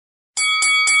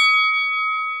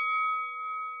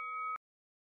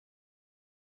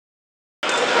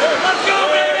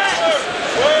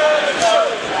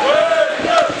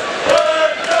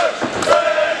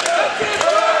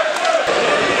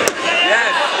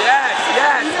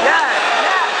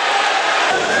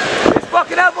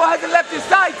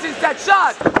that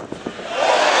shot!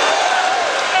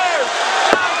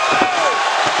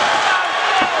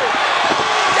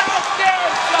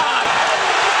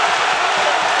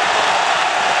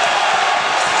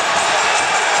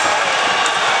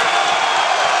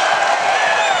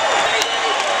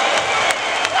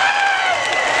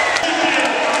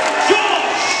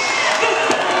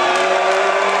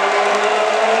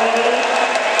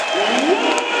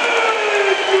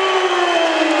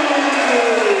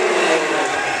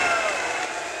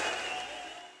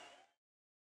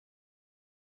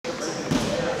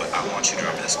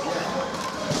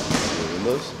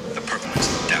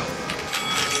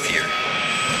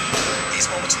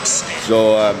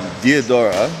 So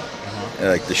Diodora,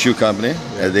 like the shoe company,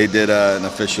 they did an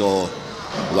official,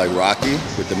 like Rocky,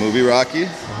 with the movie Rocky.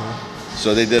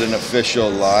 So they did an official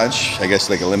launch, I guess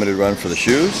like a limited run for the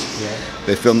shoes.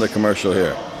 They filmed the commercial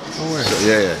here. Oh, so,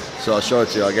 yeah. So I'll show it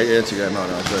to you. I'll get your Instagram out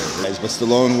and I'll show you. But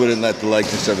Stallone wouldn't let the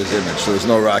likeness of his image, so there's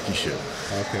no Rocky shoe.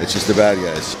 Okay. It's just the bad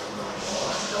guys.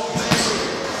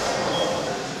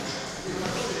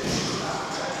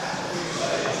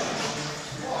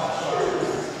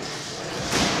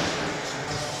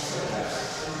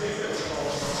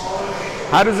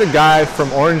 How does a guy from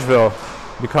Orangeville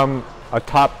become a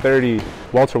top 30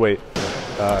 welterweight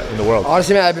in the world?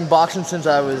 Honestly, man, I've been boxing since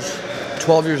I was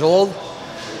 12 years old.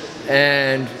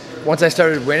 And once I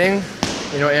started winning,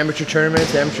 you know, amateur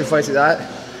tournaments, amateur fights like that,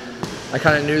 I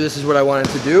kind of knew this is what I wanted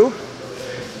to do.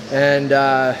 And,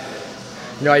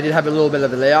 you know, I did have a little bit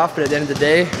of a layoff, but at the end of the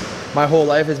day, my whole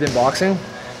life has been boxing.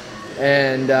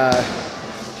 And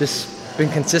just been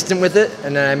consistent with it.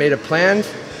 And then I made a plan.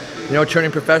 You know, turning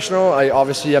professional,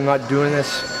 I'm not doing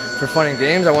this for fun and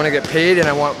games. I want to get paid and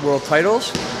I want world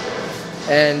titles.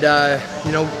 And,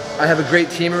 you know, I have a great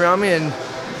team around me and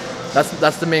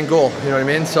that's the main goal, you know what I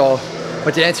mean? So,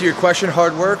 but to answer your question,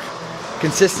 hard work,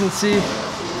 consistency,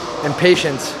 and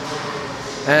patience.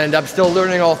 And I'm still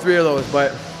learning all three of those,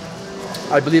 but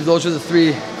I believe those are the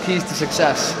three keys to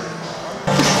success.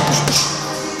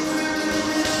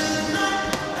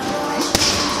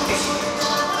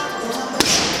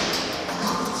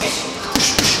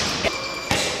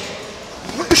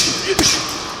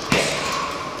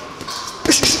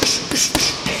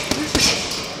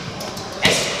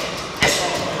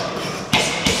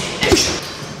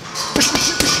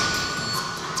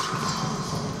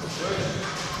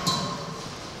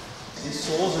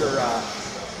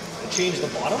 Change the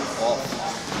bottom?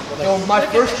 So my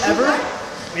first ever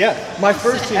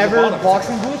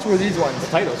boxing boots were these ones. The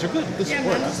titles are good. Good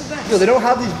support. Yo, they don't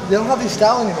have these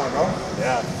style anymore, bro.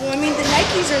 Yeah. Well, I mean, the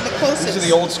Nikes are the closest. These are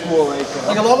the old school,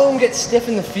 like a lot of them get stiff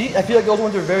in the feet. I feel like those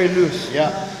ones are very loose.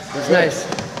 Yeah. It's nice.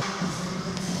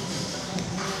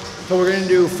 So we're gonna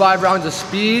do 5 rounds of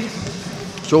speed.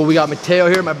 So we got Mateo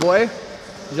here, my boy.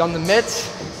 He's on the mitts.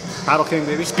 Paddle King,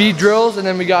 baby. Speed drills, and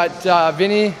then we got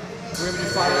Vinny. We're gonna do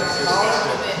 5 rounds of power.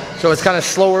 So it's kind of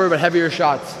slower but heavier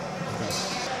shots.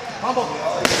 Combo.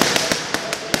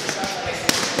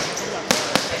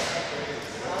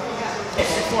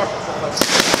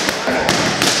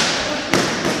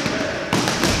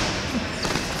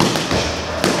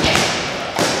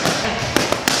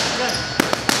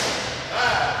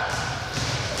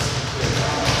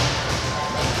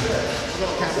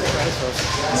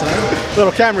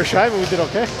 Little camera shy, but we did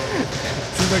okay.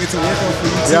 Seems like it's a workout for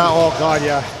you too. Yeah, oh God,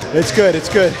 yeah. It's good, it's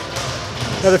good.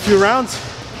 Another few rounds,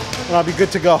 and I'll be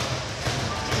good to go.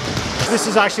 This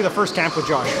is actually the first camp with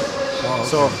Josh. Oh, okay.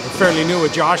 So we're fairly new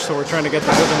with Josh, so we're trying to get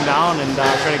the rhythm down and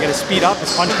trying to get his speed up,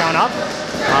 his punch count up.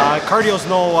 Cardio's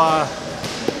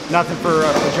nothing for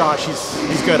Josh.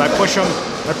 He's good. I push him.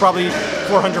 I probably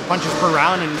 400 punches per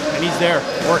round, and he's there,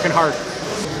 working hard.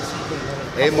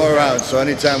 8 more rounds, so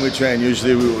anytime we train,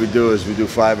 usually what we do is we do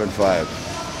 5 and 5.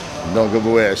 Don't give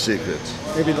away our secrets.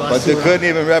 Maybe the last but they couldn't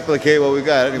even replicate what we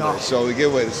got anyway, so we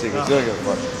give away the secrets. No. Don't give a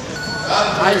fuck.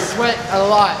 I sweat a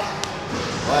lot.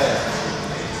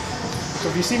 So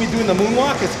if you see me doing the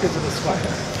moonwalk, it's because of the sweat.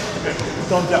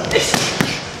 Thumbs up.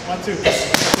 1, 2.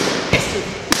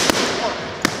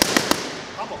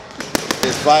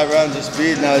 It's 5 rounds of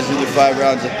speed, now it's usually 5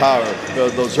 rounds of power.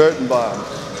 Those hurting bombs.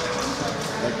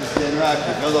 Like the Stan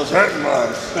Rocky, those hurting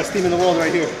bombs. Best team in the world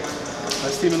right here.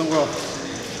 Best team in the world.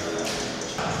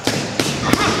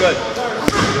 Good.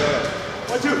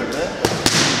 1, 2. Do the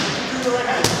right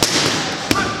hand.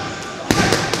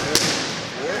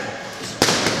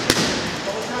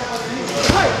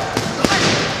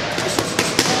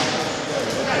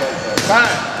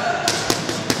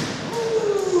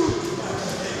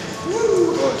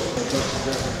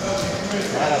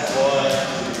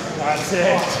 That's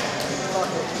it.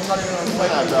 I'm not even on the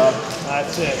fight.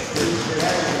 That's it.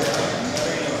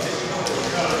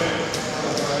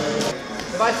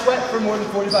 If I sweat for more than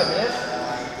 45 minutes,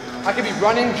 I could be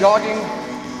running, jogging.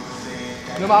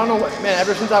 No, I don't know what, man,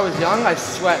 ever since I was young, I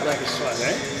sweat like a sweat,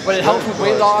 eh? But it helps with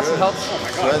weight loss, it helps.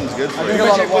 Sweating's good for I you. drink a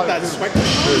lot of water. That sweat.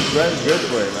 Sweating's good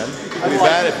for you, man. It'd be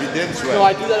bad if you didn't sweat. No,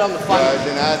 I do that on the fight. As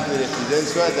an athlete, if you didn't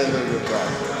sweat, then there's a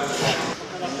problem.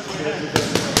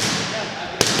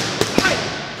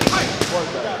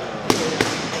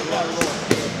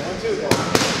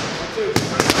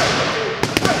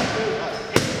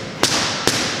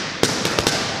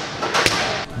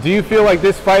 Do you feel like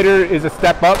this fighter is a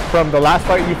step up from the last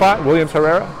fight you fought, Williams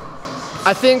Herrera?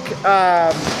 I think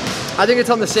it's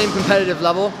on the same competitive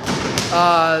level.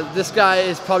 This guy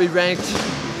is probably ranked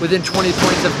within 20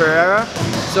 points of Herrera.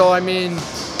 So I mean,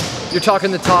 you're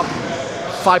talking the top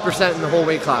 5% in the whole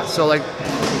weight class. So like,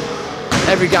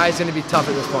 every guy is going to be tough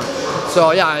at this point.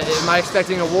 So yeah, am I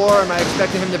expecting a war? Am I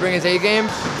expecting him to bring his A game?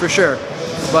 For sure.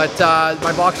 But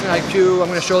my boxing IQ, I'm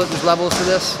going to show that there's levels to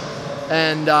this.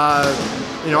 And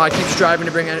you know, I keep striving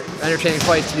to bring entertaining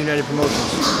fights to United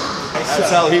Promotions.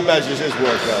 That's how he measures his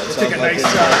workouts. Take a nice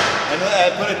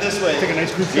And put it this way, take a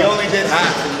nice group he shot. only did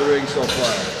half in the ring so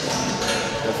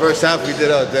far. The first half we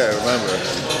did out there, remember?